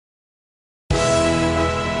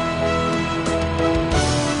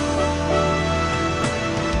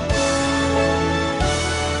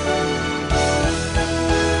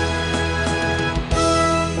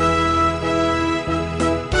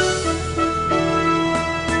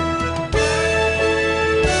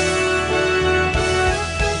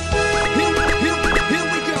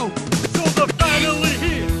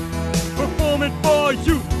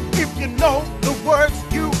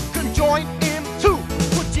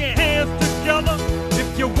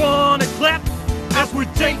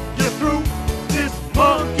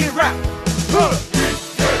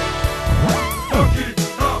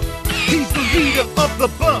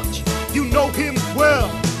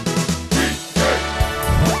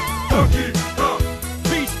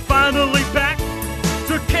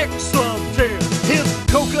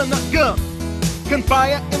gun can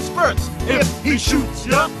fire in spurts. If he shoots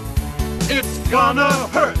ya, it's gonna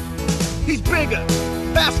hurt. He's bigger,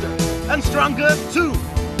 faster, and stronger too.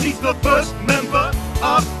 He's the first member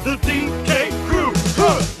of the DK crew.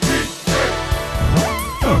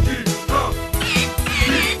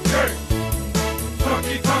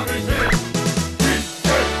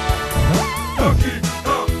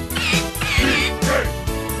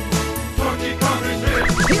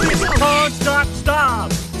 Got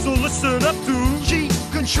stars, so listen up to. She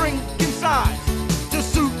can shrink in size to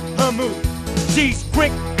suit her mood. She's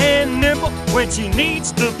quick and nimble when she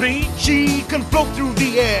needs to be. She can float through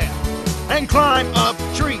the air and climb up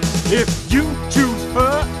trees. If you choose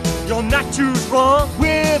her, you'll not choose wrong.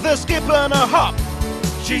 With a skip and a hop,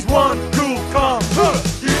 she's one cool calm.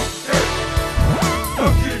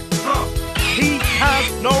 He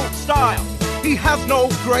has no style, he has no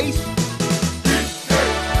grace.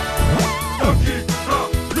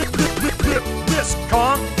 This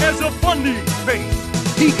car has a funny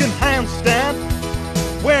face. He can handstand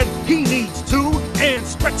when he needs to and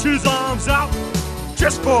stretch his arms out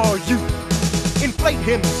just for you. Inflate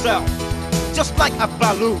himself just like a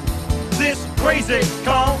balloon. This crazy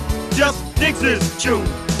car just digs his tune.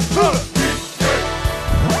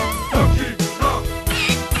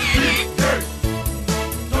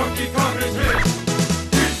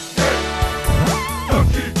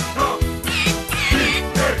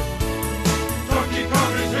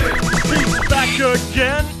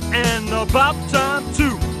 Again, and about time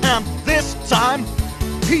too. And this time,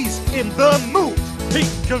 he's in the mood. He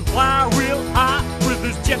can fly real high with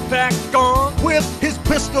his jetpack on. With his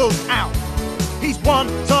pistols out, he's one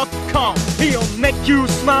tough con. He'll make you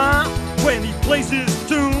smile when he plays his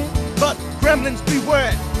tune. But gremlins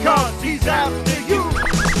beware, cause he's after you.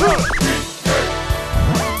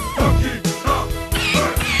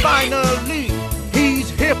 Finally, he's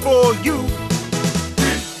here for you.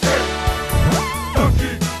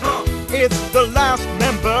 It's the last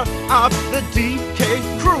member of the DK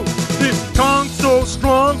crew. This Kong's so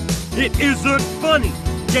strong, it isn't funny.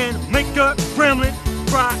 Can make a gremlin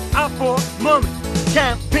cry out for mummy.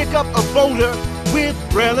 Can pick up a boulder with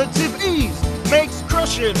relative ease. Makes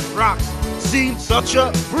crushing rocks seem such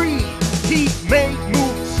a breeze. He may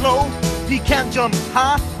move slow, he can't jump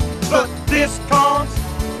high, but this Kong's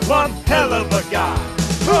one hell of a guy.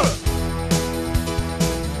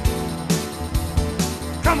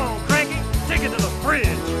 Come on, cranky, take it to the fridge.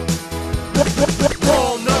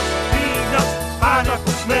 Walnuts, peanuts,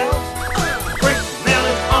 pineapple smells, grapes,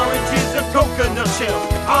 melons, oranges, and coconut shells.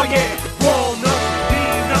 Oh yeah.